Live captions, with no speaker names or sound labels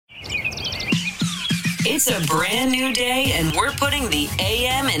It's a brand new day, and we're putting the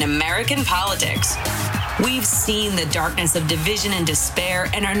AM in American politics. We've seen the darkness of division and despair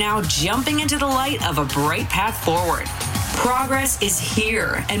and are now jumping into the light of a bright path forward. Progress is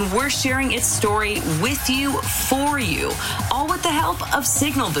here, and we're sharing its story with you, for you, all with the help of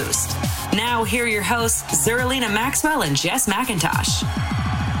Signal Boost. Now, here are your hosts, Zerlina Maxwell and Jess McIntosh.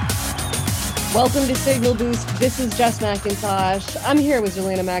 Welcome to Signal Boost. This is Jess McIntosh. I'm here with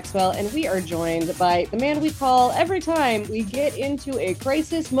Zerlina Maxwell, and we are joined by the man we call every time we get into a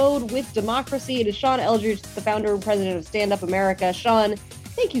crisis mode with democracy. It is Sean Eldridge, the founder and president of Stand Up America. Sean,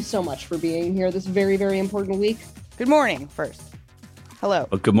 thank you so much for being here this very, very important week. Good morning, first. Hello.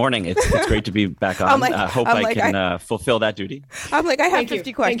 Well, good morning. It's great to be back on. I hope I can fulfill that duty. I'm like, I have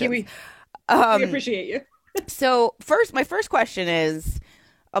 50 questions. Thank you. We appreciate you. So my first question is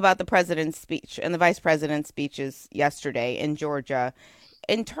about the president's speech and the vice president's speeches yesterday in Georgia.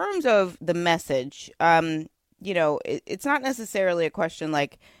 In terms of the message, it's not necessarily a question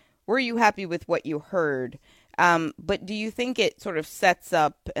like, were you happy with what you heard? But do you think it sort of sets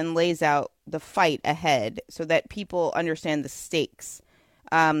up and lays out the fight ahead so that people understand the stakes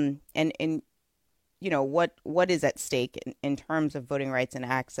and what is at stake in terms of voting rights and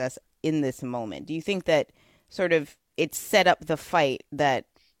access in this moment? Do you think that sort of it set up the fight that,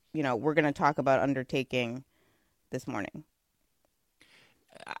 we're going to talk about undertaking this morning?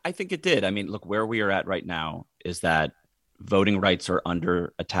 I think it did. I mean, look, where we are at right now is that voting rights are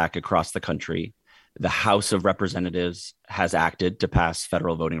under attack across the country. The House of Representatives has acted to pass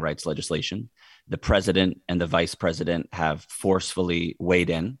federal voting rights legislation. The president and the vice president have forcefully weighed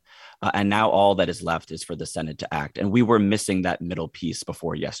in. And now all that is left is for the Senate to act. And we were missing that middle piece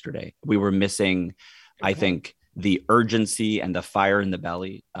before yesterday. We were missing, I think, the urgency and the fire in the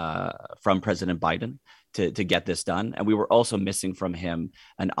belly from President Biden to get this done. And we were also missing from him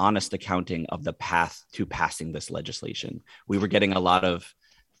an honest accounting of the path to passing this legislation. We were getting a lot of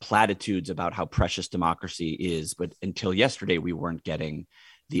platitudes about how precious democracy is, but until yesterday, we weren't getting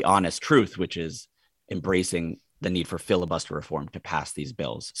the honest truth, which is embracing the need for filibuster reform to pass these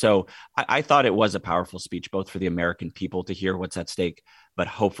bills. So I thought it was a powerful speech, both for the American people to hear what's at stake, but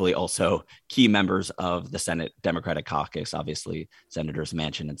hopefully also key members of the Senate Democratic Caucus, obviously Senators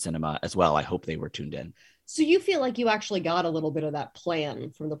Manchin and Sinema as well. I hope they were tuned in. So you feel like you actually got a little bit of that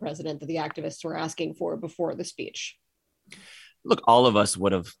plan from the president that the activists were asking for before the speech? Look, all of us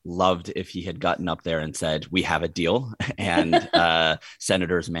would have loved if he had gotten up there and said, we have a deal. And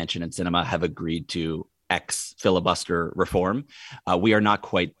Senators Manchin and Sinema have agreed to X filibuster reform. We are not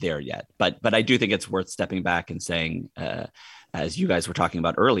quite there yet. But I do think it's worth stepping back and saying, as you guys were talking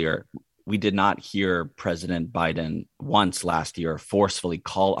about earlier, we did not hear President Biden once last year forcefully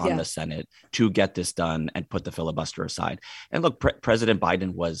call on the Senate to get this done and put the filibuster aside. And look, President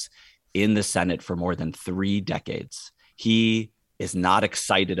Biden was in the Senate for more than 3 decades. He is not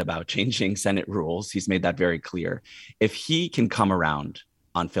excited about changing Senate rules. He's made that very clear. If he can come around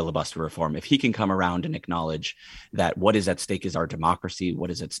on filibuster reform, if he can come around and acknowledge that what is at stake is our democracy, what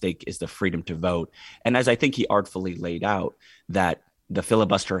is at stake is the freedom to vote. And as I think he artfully laid out, that the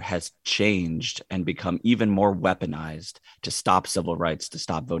filibuster has changed and become even more weaponized to stop civil rights, to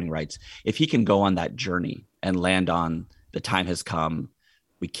stop voting rights. If he can go on that journey and land on the time has come,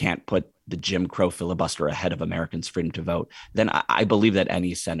 we can't put the Jim Crow filibuster ahead of Americans' freedom to vote, then I believe that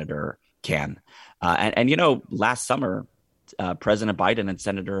any senator can. Last summer, President Biden and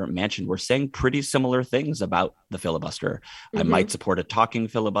Senator Manchin were saying pretty similar things about the filibuster. I might support a talking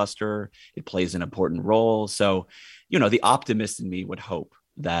filibuster. It plays an important role. So, the optimist in me would hope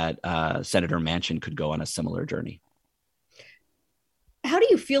that Senator Manchin could go on a similar journey. How do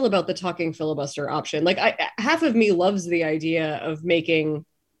you feel about the talking filibuster option? Like, half of me loves the idea of making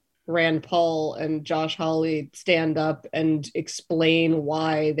Rand Paul and Josh Hawley stand up and explain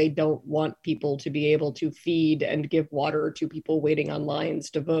why they don't want people to be able to feed and give water to people waiting on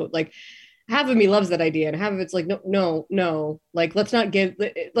lines to vote. Like, half of me loves that idea, and half of it's like, no. Like, let's not give.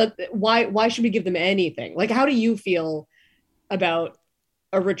 Why should we give them anything? Like, how do you feel about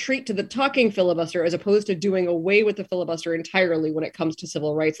a retreat to the talking filibuster as opposed to doing away with the filibuster entirely when it comes to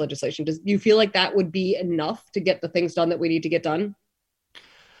civil rights legislation? Do you feel like that would be enough to get the things done that we need to get done?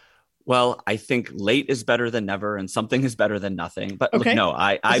 Well, I think late is better than never, and something is better than nothing. But okay. Look, no,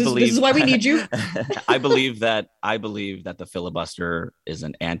 I believe this is why we need you. I believe that the filibuster is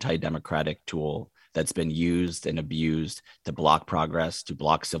an anti-democratic tool that's been used and abused to block progress, to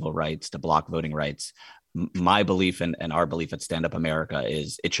block civil rights, to block voting rights. my belief and our belief at Stand Up America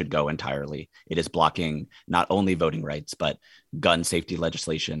is it should go entirely. It is blocking not only voting rights, but gun safety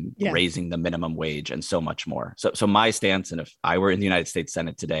legislation, raising the minimum wage, and so much more. So my stance, and if I were in the United States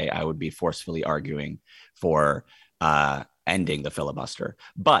Senate today, I would be forcefully arguing for ending the filibuster.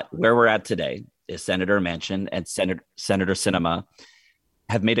 But where we're at today is Senator Manchin and Senator Sinema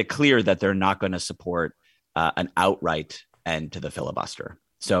have made it clear that they're not going to support an outright end to the filibuster.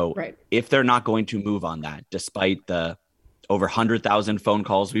 So if they're not going to move on that, despite the over 100,000 phone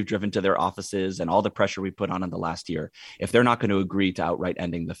calls we've driven to their offices and all the pressure we put on in the last year, if they're not going to agree to outright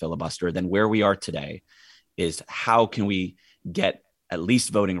ending the filibuster, then where we are today is how can we get at least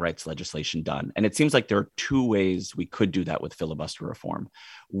voting rights legislation done? And it seems like there are two ways we could do that with filibuster reform.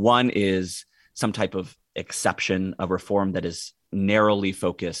 One is some type of exception of reform that is narrowly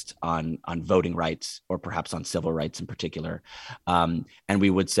focused on voting rights, or perhaps on civil rights in particular. And we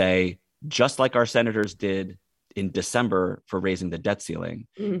would say, just like our senators did in December for raising the debt ceiling,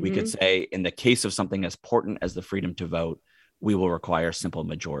 we could say, in the case of something as important as the freedom to vote, we will require simple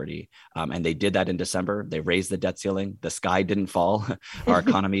majority. And they did that in December. They raised the debt ceiling. The sky didn't fall. Our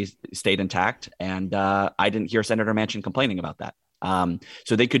economy stayed intact. And I didn't hear Senator Manchin complaining about that.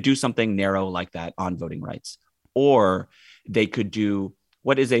 So they could do something narrow like that on voting rights. Or they could do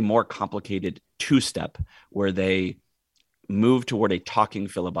what is a more complicated two-step, where they move toward a talking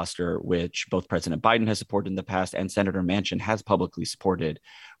filibuster, which both President Biden has supported in the past and Senator Manchin has publicly supported,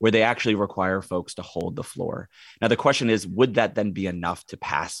 where they actually require folks to hold the floor. Now, the question is, would that then be enough to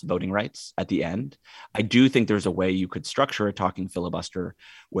pass voting rights at the end? I do think there's a way you could structure a talking filibuster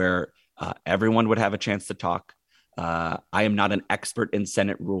where everyone would have a chance to talk. I am not an expert in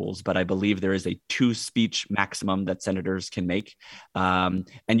Senate rules, but I believe there is a 2-speech maximum that senators can make. And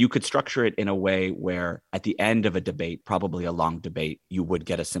you could structure it in a way where at the end of a debate, probably a long debate, you would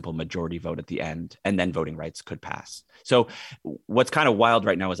get a simple majority vote at the end, and then voting rights could pass. So what's kind of wild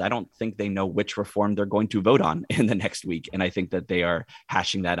right now is I don't think they know which reform they're going to vote on in the next week. And I think that they are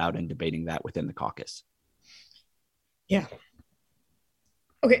hashing that out and debating that within the caucus. Yeah.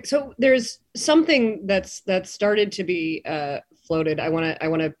 Okay, so there's something that's started to be floated. I want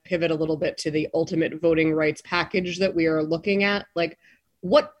to pivot a little bit to the ultimate voting rights package that we are looking at. Like,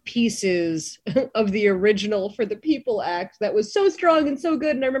 what pieces of the original For the People Act that was so strong and so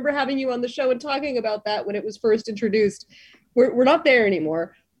good, and I remember having you on the show and talking about that when it was first introduced, we're not there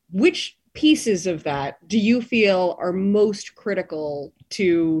anymore. Which pieces of that do you feel are most critical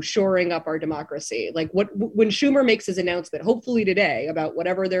to shoring up our democracy? Like, when Schumer makes his announcement, hopefully today, about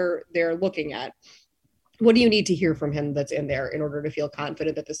whatever they're looking at, what do you need to hear from him that's in there in order to feel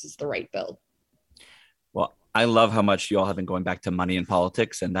confident that this is the right bill? Well, I love how much you all have been going back to money in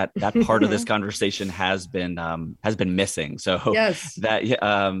politics, and that part of this conversation has been missing. So yes,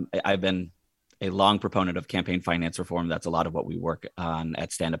 I've been a long proponent of campaign finance reform. That's a lot of what we work on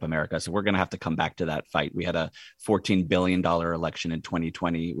at Stand Up America. So we're going to have to come back to that fight. We had a $14 billion election in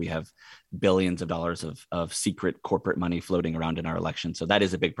 2020. We have billions of dollars of secret corporate money floating around in our election. So that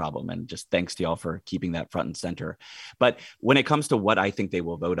is a big problem. And just thanks to y'all for keeping that front and center. But when it comes to what I think they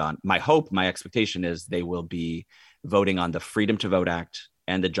will vote on, my expectation is they will be voting on the Freedom to Vote Act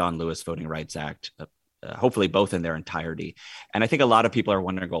and the John Lewis Voting Rights Act, hopefully both in their entirety. And I think a lot of people are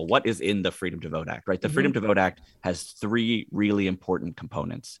wondering, well, what is in the Freedom to Vote Act, right? The Freedom to Vote Act has 3 really important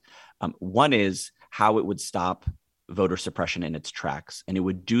components. One is how it would stop voter suppression in its tracks. And it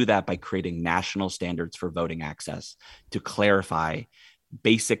would do that by creating national standards for voting access to clarify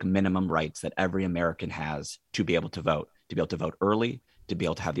basic minimum rights that every American has to be able to vote early, to be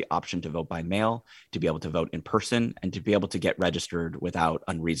able to have the option to vote by mail, to be able to vote in person, and to be able to get registered without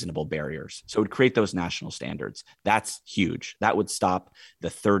unreasonable barriers. So it would create those national standards. That's huge. That would stop the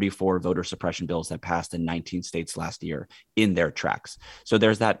 34 voter suppression bills that passed in 19 states last year in their tracks. So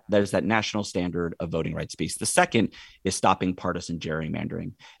there's that national standard of voting rights piece. The second is stopping partisan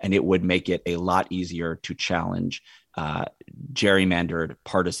gerrymandering, and it would make it a lot easier to challenge gerrymandered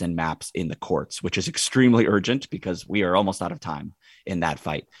partisan maps in the courts, which is extremely urgent because we are almost out of time in that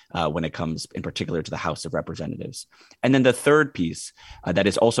fight when it comes in particular to the House of Representatives. And then the third piece that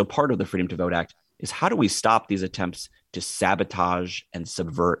is also part of the Freedom to Vote Act is how do we stop these attempts to sabotage and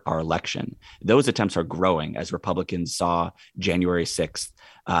subvert our election? Those attempts are growing as Republicans saw January 6th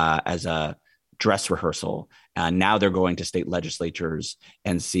as a dress rehearsal. And now they're going to state legislatures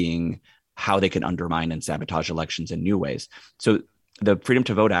and seeing how they can undermine and sabotage elections in new ways. So the Freedom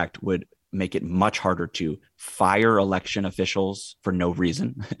to Vote Act would make it much harder to fire election officials for no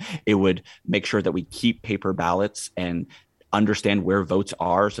reason. It would make sure that we keep paper ballots and understand where votes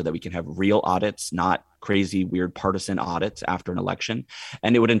are so that we can have real audits, not crazy, weird partisan audits after an election.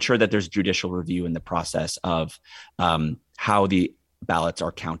 And it would ensure that there's judicial review in the process of how the ballots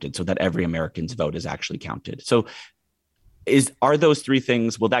are counted so that every American's vote is actually counted. So are those three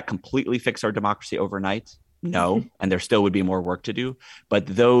things, will that completely fix our democracy overnight? No. And there still would be more work to do. But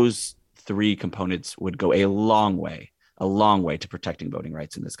those three components would go a long way to protecting voting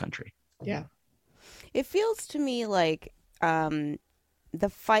rights in this country. Yeah. It feels to me like the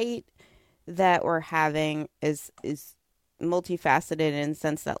fight that we're having is multifaceted in the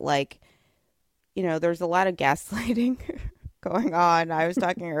sense that, like, you know, there's a lot of gaslighting going on. I was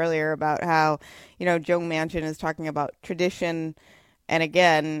talking earlier about how, you know, Joe Manchin is talking about tradition. And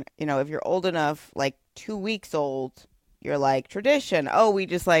again, you know, if you're old enough, like 2 weeks old, you're like, tradition. Oh, we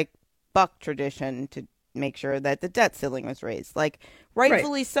just like buck tradition to make sure that the debt ceiling was raised. Like,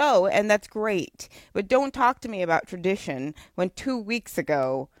 rightfully so. And that's great. But don't talk to me about tradition when 2 weeks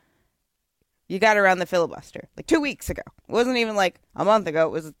ago you got around the filibuster. Like 2 weeks ago. It wasn't even like a month ago.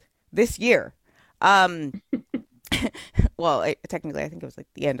 It was this year. Well, technically, I think it was like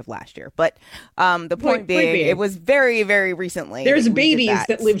the end of last year. But the point being, it was very, very recently. There's babies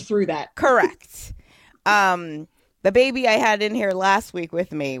that lived through that. Correct. The baby I had in here last week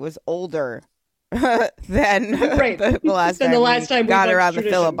with me was older than the last time we got around the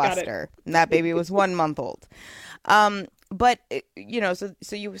filibuster. And that baby was 1 month old. But, you know,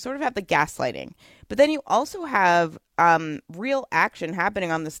 so you sort of have the gaslighting. But then you also have real action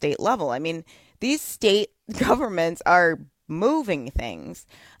happening on the state level. I mean, these state governments are moving things.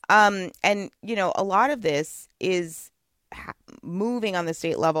 And, you know, a lot of this is moving on the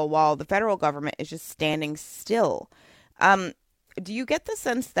state level while the federal government is just standing still. Do you get the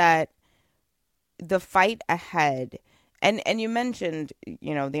sense that the fight ahead, and you mentioned,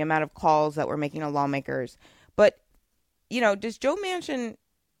 you know, the amount of calls that we're making to lawmakers, but, you know, does Joe Manchin,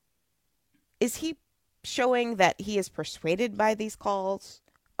 is he showing that he is persuaded by these calls?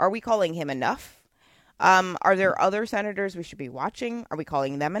 Are we calling him enough? Are there other senators we should be watching? Are we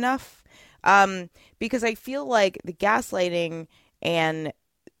calling them enough? Because I feel like the gaslighting and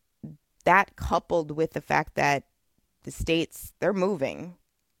that coupled with the fact that the states, they're moving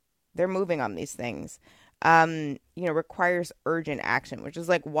on these things, you know, requires urgent action, which is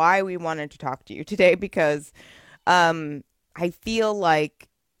like why we wanted to talk to you today, because I feel like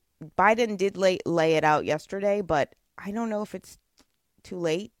Biden did lay it out yesterday, but I don't know if it's too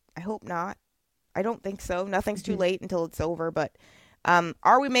late. I hope not. I don't think so. Nothing's too late until it's over. But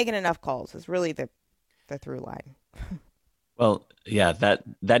are we making enough calls? Is really the through line. Well, yeah,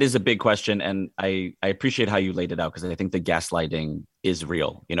 that is a big question. And I appreciate how you laid it out, because I think the gaslighting is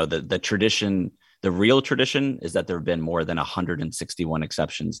real. You know, the tradition, the real tradition is that there have been more than 161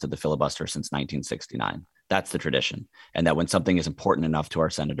 exceptions to the filibuster since 1969. That's the tradition. And that when something is important enough to our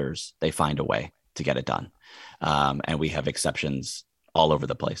senators, they find a way to get it done. And we have exceptions all over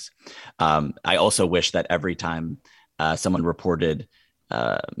the place. I also wish that every time someone reported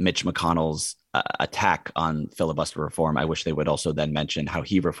Mitch McConnell's attack on filibuster reform, I wish they would also then mention how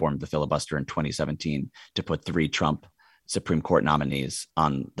he reformed the filibuster in 2017 to put 3 Trump Supreme Court nominees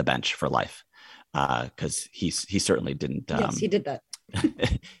on the bench for life. Because he certainly didn't. Yes, he did that.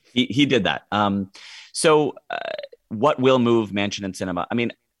 he did that. So what will move Manchin and Sinema? I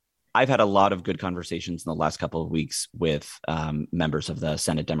mean, I've had a lot of good conversations in the last couple of weeks with members of the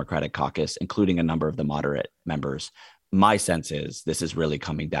Senate Democratic Caucus, including a number of the moderate members. My sense is this is really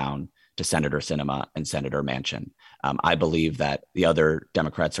coming down to Senator Sinema and Senator Manchin. I believe that the other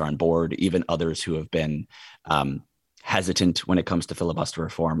Democrats are on board, even others who have been hesitant when it comes to filibuster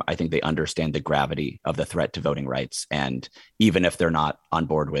reform. I think they understand the gravity of the threat to voting rights. And even if they're not on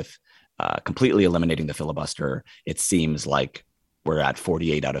board with completely eliminating the filibuster, it seems like we're at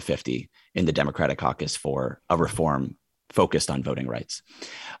 48 out of 50 in the Democratic caucus for a reform focused on voting rights.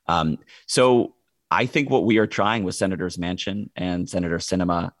 So I think what we are trying with Senators Manchin and Senator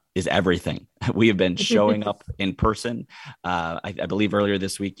Sinema is everything. We have been showing up in person. I believe earlier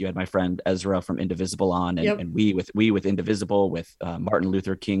this week you had my friend Ezra from Indivisible on, and we with Indivisible, with Martin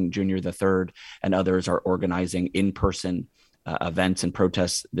Luther King Jr. III and others are organizing in-person events and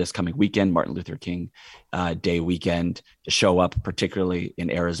protests this coming weekend, Martin Luther King Day weekend, to show up, particularly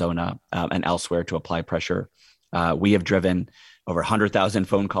in Arizona and elsewhere, to apply pressure. We have driven over 100,000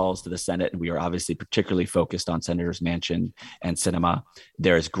 phone calls to the Senate, and we are obviously particularly focused on Senators Manchin and Sinema.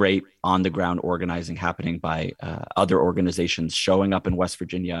 There is great on-the-ground organizing happening by other organizations showing up in West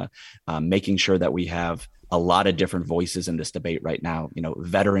Virginia, making sure that we have a lot of different voices in this debate right now. You know,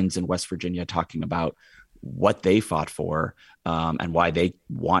 veterans in West Virginia talking about what they fought for and why they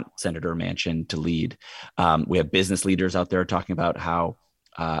want Senator Manchin to lead. We have business leaders out there talking about how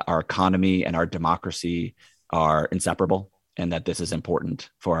our economy and our democracy are inseparable, and that this is important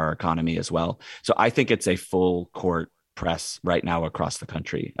for our economy as well. So I think it's a full court press right now across the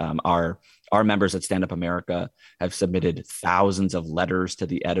country. Our members at Stand Up America have submitted thousands of letters to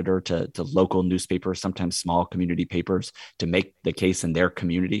the editor, to local newspapers, sometimes small community papers, to make the case in their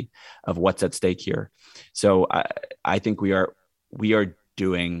community of what's at stake here. So I think we are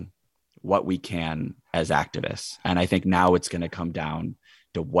doing what we can as activists. And I think now it's going to come down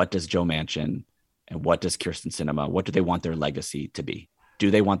to, what does Joe Manchin and what does Kyrsten Sinema, what do they want their legacy to be?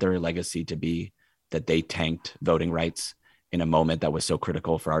 Do they want their legacy to be that they tanked voting rights in a moment that was so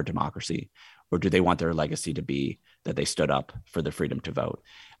critical for our democracy? Or do they want their legacy to be that they stood up for the freedom to vote?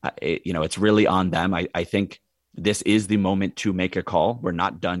 It's really on them. I think this is the moment to make a call. We're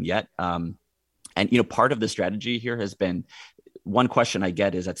not done yet. And part of the strategy here has been, one question I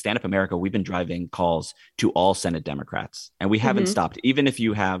get is, at Stand Up America, we've been driving calls to all Senate Democrats, and we haven't stopped. Even if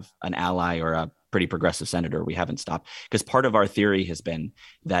you have an ally or a pretty progressive senator, we haven't stopped, because part of our theory has been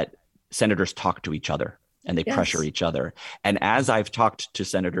that senators talk to each other and they pressure each other. And as I've talked to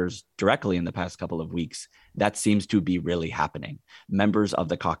senators directly in the past couple of weeks, that seems to be really happening. Members of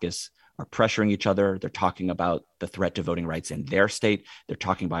the caucus are pressuring each other. They're talking about the threat to voting rights in their state. They're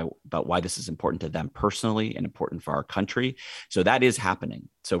talking about why this is important to them personally and important for our country. So that is happening.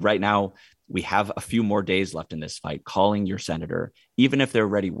 So right now, we have a few more days left in this fight, calling your senator, even if they're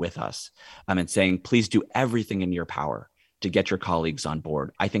ready with us, and saying, please do everything in your power to get your colleagues on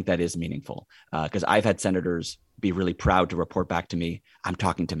board. I think that is meaningful, because I've had senators be really proud to report back to me, I'm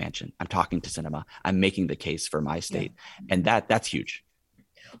talking to Manchin, I'm talking to Sinema, I'm making the case for my state. Yeah. And that's huge.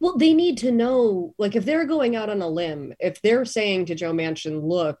 Well, they need to know, like, if they're going out on a limb, if they're saying to Joe Manchin,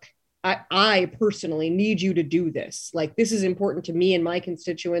 look, I personally need you to do this. Like, this is important to me and my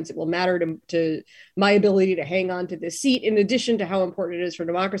constituents. It will matter to my ability to hang on to this seat, in addition to how important it is for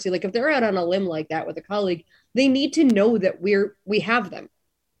democracy. Like, if they're out on a limb like that with a colleague, they need to know that we have them.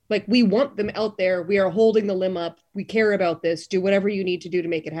 Like, we want them out there. We are holding the limb up. We care about this. Do whatever you need to do to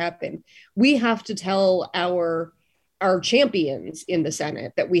make it happen. We have to tell our champions in the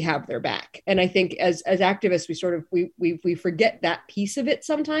Senate that we have their back. And I think as activists, we forget that piece of it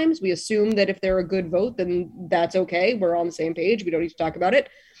sometimes. We assume that if they're a good vote, then that's okay. We're on the same page. We don't need to talk about it.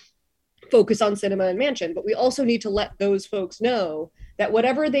 Focus on Sinema and Manchin. But we also need to let those folks know that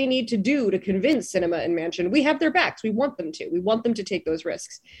whatever they need to do to convince Sinema and Manchin, we have their backs. We want them to. We want them to take those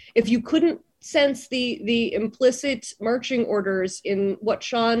risks. If you couldn't sense the implicit marching orders in what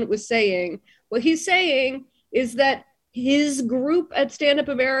Sean was saying, what he's saying is that his group at Stand Up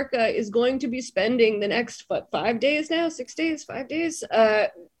America is going to be spending the next 5 days now, 6 days, 5 days,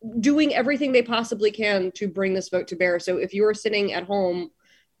 doing everything they possibly can to bring this vote to bear. So if you're sitting at home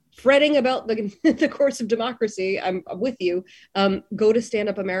fretting about the course of democracy, I'm with you. Go to Stand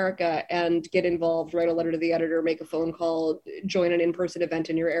Up America and get involved, write a letter to the editor, make a phone call, join an in-person event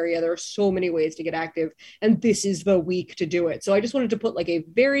in your area. There are so many ways to get active, and this is the week to do it. So I just wanted to put like a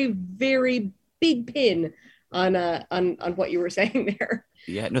very, very big pin on what you were saying there.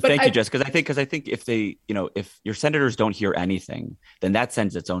 Yeah, no, thank you, Jess. Because I think if they, if your senators don't hear anything, then that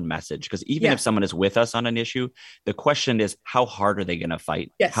sends its own message. Because even if someone is with us on an issue, the question is, how hard are they going to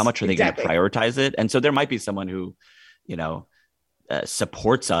fight? Yes, how much are they going to prioritize it? And so there might be someone who,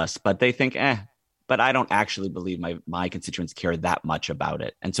 supports us, but they think, but I don't actually believe my constituents care that much about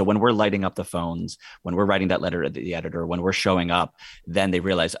it. And so when we're lighting up the phones, when we're writing that letter to the editor, when we're showing up, then they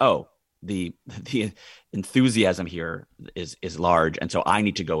realize, oh, the enthusiasm here is large. And so I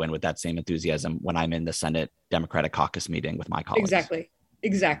need to go in with that same enthusiasm when I'm in the Senate Democratic Caucus meeting with my colleagues.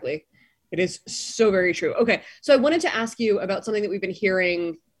 Exactly. It is so very true. Okay. So I wanted to ask you about something that we've been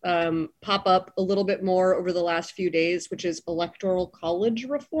hearing pop up a little bit more over the last few days, which is electoral college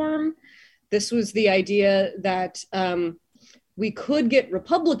reform. This was the idea that we could get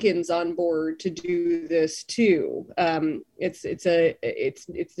Republicans on board to do this too. It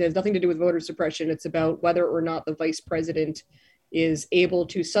has nothing to do with voter suppression. It's about whether or not the vice president is able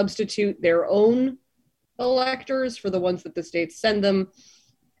to substitute their own electors for the ones that the states send them.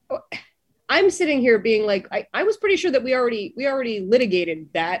 I'm sitting here being like, I was pretty sure that we already litigated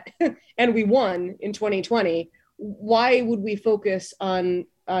that and we won in 2020. Why would we focus on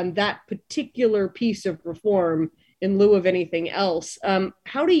that particular piece of reform in lieu of anything else?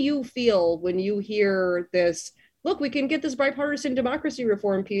 How do you feel when you hear this? Look, we can get this bipartisan democracy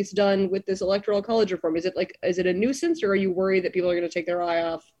reform piece done with this electoral college reform. Is it a nuisance, or are you worried that people are going to take their eye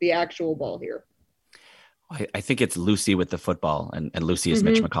off the actual ball here? I think it's Lucy with the football, and Lucy is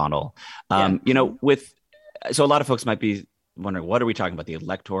Mitch McConnell. So a lot of folks might be wondering, what are we talking about? The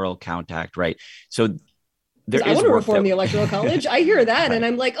Electoral Count Act, right? So I want to reform the Electoral College. I hear that, right. And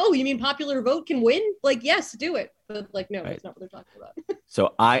I'm like, oh, you mean popular vote can win? Like, yes, do it. But like, no, right. That's not what they're talking about.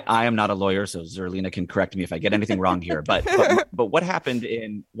 So I am not a lawyer, so Zerlina can correct me if I get anything wrong here. But what happened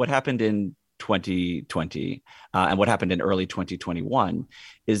in 2020 and what happened in early 2021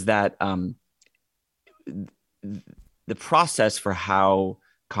 is that the process for how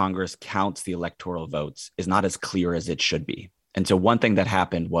Congress counts the electoral votes is not as clear as it should be. And so one thing that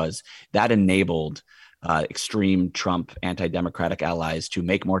happened was that enabled extreme Trump anti-democratic allies to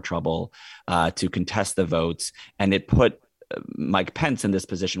make more trouble, to contest the votes. And it put Mike Pence in this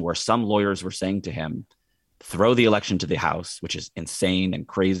position where some lawyers were saying to him, throw the election to the House, which is insane and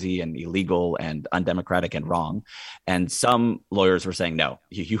crazy and illegal and undemocratic and wrong. And some lawyers were saying, no,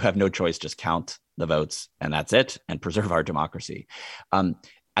 you have no choice, just count the votes and that's it, and preserve our democracy.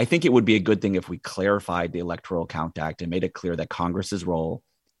 I think it would be a good thing if we clarified the Electoral Count Act and made it clear that Congress's role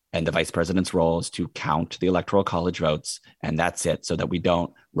and the vice president's role is to count the Electoral College votes, and that's it, so that we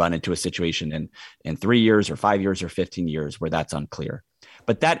don't run into a situation in 3 years or 5 years or 15 years where that's unclear.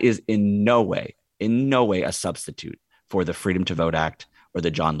 But that is in no way a substitute for the Freedom to Vote Act or the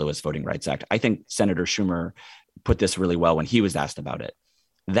John Lewis Voting Rights Act. I think Senator Schumer put this really well when he was asked about it.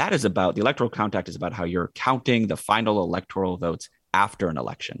 That is about, the Electoral Count Act is about how you're counting the final electoral votes after an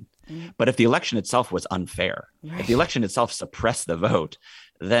election. But if the election itself was unfair, if the election itself suppressed the vote,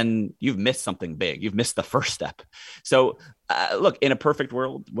 then you've missed something big. You've missed the first step. So look, in a perfect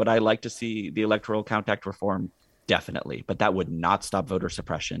world, would I like to see the Electoral Count Act reform? Definitely, but that would not stop voter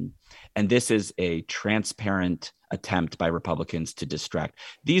suppression. And this is a transparent attempt by Republicans to distract.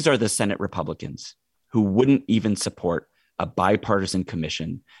 These are the Senate Republicans who wouldn't even support a bipartisan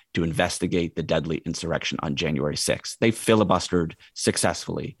commission to investigate the deadly insurrection on January 6th. They filibustered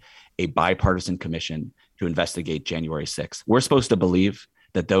successfully a bipartisan commission to investigate January 6th. We're supposed to believe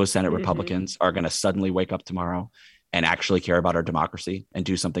that those Senate Republicans are going to suddenly wake up tomorrow and actually care about our democracy and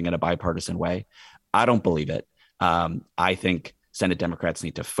do something in a bipartisan way. I don't believe it. I think Senate Democrats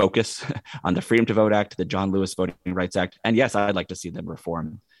need to focus on the Freedom to Vote Act, the John Lewis Voting Rights Act. And yes, I'd like to see them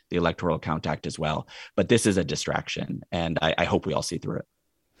reform the Electoral Count Act as well. But this is a distraction, and I hope we all see through it.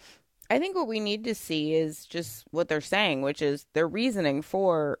 I think what we need to see is just what they're saying, which is their reasoning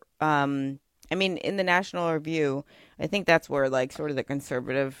for, in the National Review, I think that's where like sort of the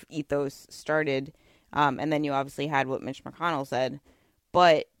conservative ethos started. And then you obviously had what Mitch McConnell said.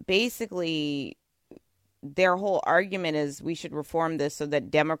 But basically, their whole argument is we should reform this so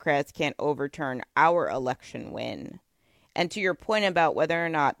that Democrats can't overturn our election win. And to your point about whether or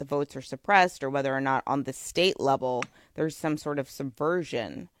not the votes are suppressed or whether or not on the state level there's some sort of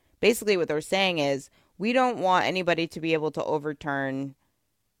subversion, basically what they're saying is we don't want anybody to be able to overturn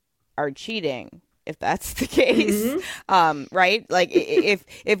our cheating, if that's the case. Right? Like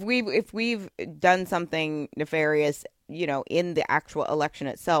if we've done something nefarious, in the actual election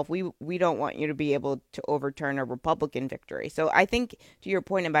itself, we don't want you to be able to overturn a Republican victory. So I think to your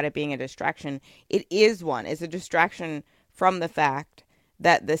point about it being a distraction, it is one. It's a distraction from the fact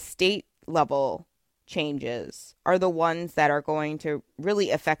that the state level changes are the ones that are going to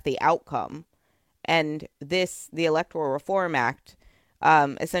really affect the outcome. And the Electoral Reform Act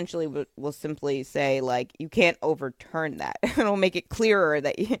essentially will simply say, like, you can't overturn that. It'll make it clearer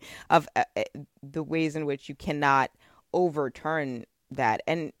that the ways in which you cannot overturn that.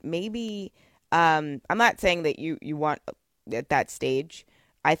 And maybe I'm not saying that you want at that stage.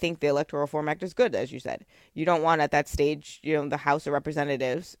 I think the Electoral Reform Act is good, as you said. You don't want at that stage, the House of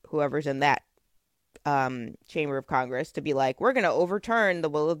Representatives, whoever's in that chamber of Congress, to be like, we're going to overturn the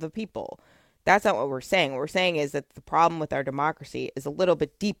will of the people. That's not what we're saying. What we're saying is that the problem with our democracy is a little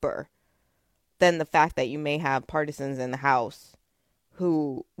bit deeper than the fact that you may have partisans in the House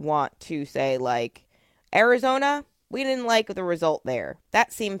who want to say, like, Arizona, we didn't like the result there.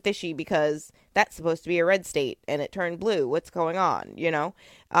 That seemed fishy because that's supposed to be a red state and it turned blue. What's going on?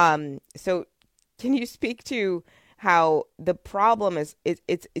 So can you speak to how the problem is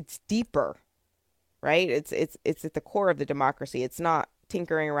it's deeper, right? It's at the core of the democracy. It's not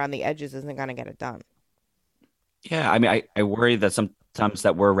tinkering around the edges isn't going to get it done. Yeah, I worry that sometimes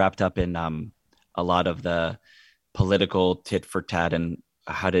that we're wrapped up in a lot of the political tit for tat and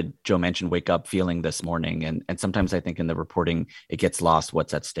how did Joe Manchin wake up feeling this morning? And sometimes I think in the reporting, it gets lost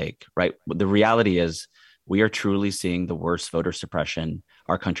what's at stake, right? The reality is we are truly seeing the worst voter suppression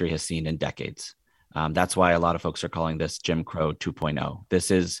our country has seen in decades. That's why a lot of folks are calling this Jim Crow 2.0.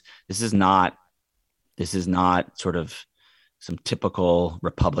 This is not sort of some typical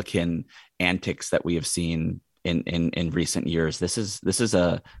Republican antics that we have seen in recent years. This is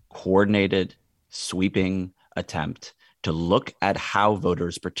a coordinated, sweeping attempt to look at how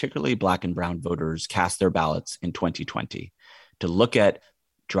voters, particularly Black and brown voters, cast their ballots in 2020, to look at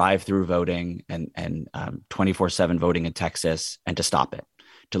drive-through voting and 24/7 voting in Texas and to stop it,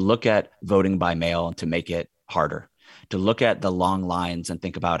 to look at voting by mail and to make it harder, to look at the long lines and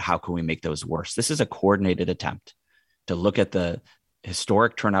think about how can we make those worse. This is a coordinated attempt to look at the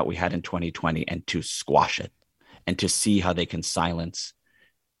historic turnout we had in 2020 and to squash it and to see how they can silence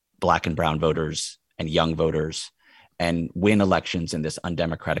Black and brown voters and young voters and win elections in this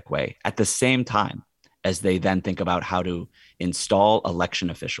undemocratic way, at the same time as they then think about how to install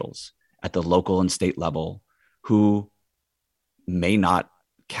election officials at the local and state level who may not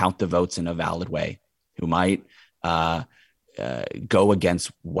count the votes in a valid way, who might go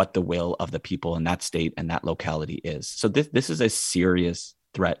against what the will of the people in that state and that locality is. So this is a serious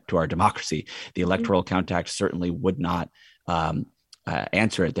threat to our democracy. The Electoral Count Act certainly would not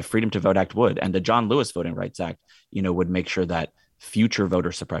answer it. The Freedom to Vote Act would, and the John Lewis Voting Rights Act, would make sure that future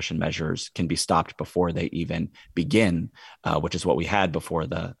voter suppression measures can be stopped before they even begin, which is what we had before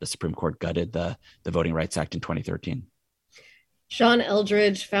the Supreme Court gutted the Voting Rights Act in 2013. Sean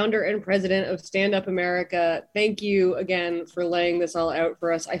Eldridge, founder and president of Stand Up America, thank you again for laying this all out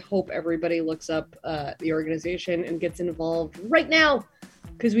for us. I hope everybody looks up the organization and gets involved right now,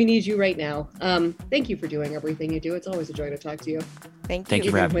 because we need you right now. Thank you for doing everything you do. It's always a joy to talk to you. Thank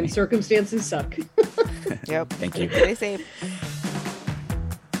you for having me. When circumstances suck. Yep. Thank you. Stay safe.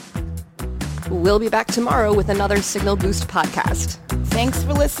 We'll be back tomorrow with another Signal Boost podcast. Thanks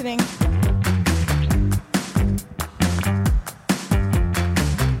for listening.